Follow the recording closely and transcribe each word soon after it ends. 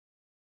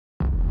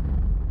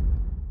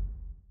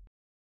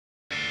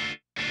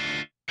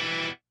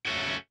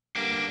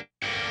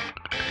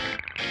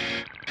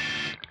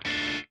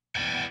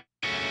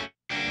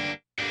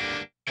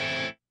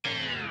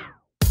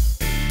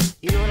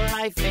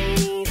life ain't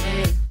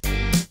easy.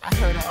 I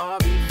heard it all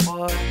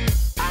before.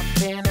 I've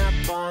been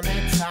up on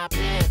the top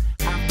and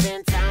I've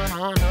been down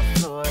on the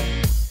floor.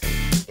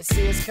 It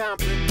seems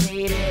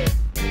complicated,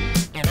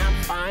 and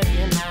I'm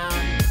finding out.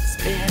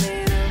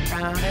 Spinning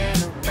around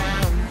and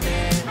around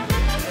and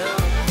going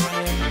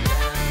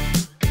down.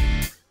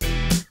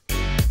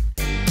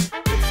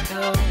 It's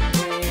going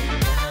down.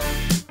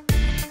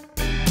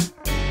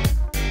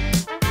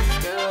 It's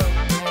going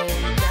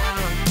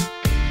down.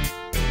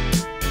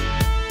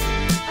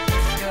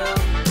 It's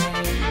going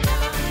down.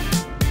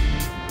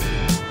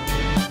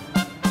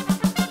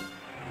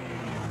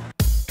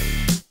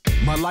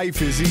 My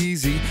life is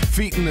easy,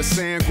 feet in the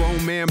sand,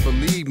 grown man,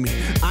 believe me.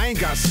 I ain't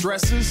got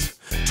stresses.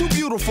 Two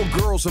beautiful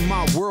girls in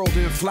my world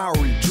in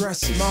flowery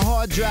dresses. My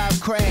hard drive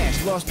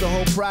crashed, lost the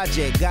whole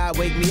project. God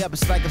wake me up,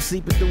 it's like I'm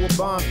sleeping through a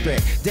bomb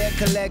threat. Debt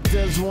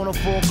collectors wanna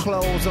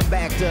foreclose, I'm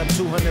backed up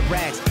 200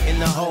 racks in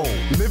the hole.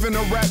 Living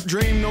a rap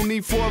dream, no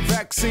need for a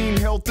vaccine.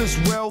 Health is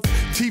wealth,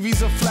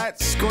 TV's a flat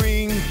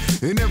screen.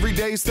 And every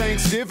day's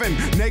Thanksgiving,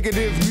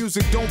 negative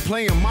music don't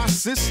play in my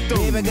system.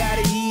 Baby,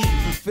 gotta eat,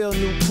 fulfill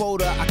new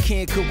quota. I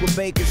can't cook with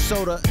baking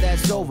soda,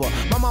 that's over.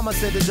 My mama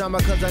said the drama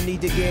cause I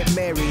need to get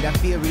married. I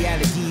feel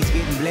reality's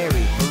getting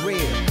blurry, for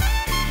real.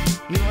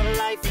 You know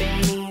life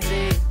ain't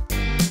easy.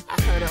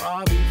 I heard it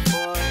all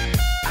before.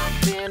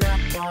 I've been up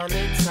on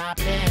the top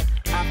and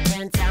I've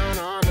been down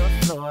on the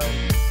floor.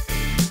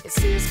 It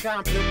seems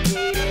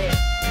complicated,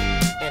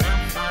 and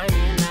I'm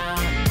finding out.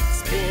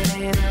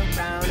 Spinning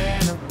around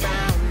and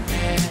around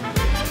and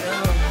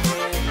going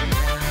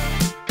down.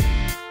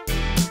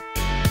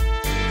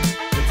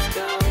 It's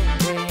going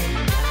down.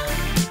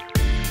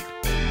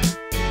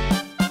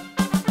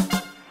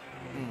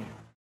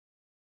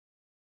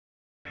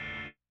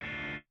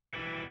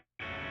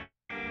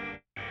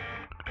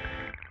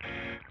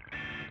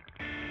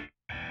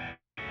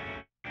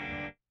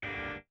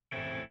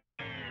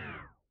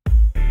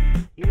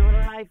 You know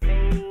life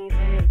ain't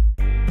easy.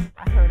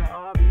 I heard it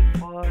all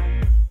before.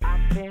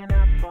 I've been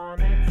up on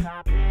the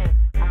top and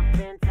I've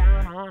been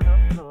down on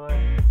the floor.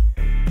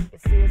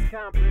 It seems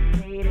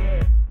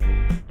complicated,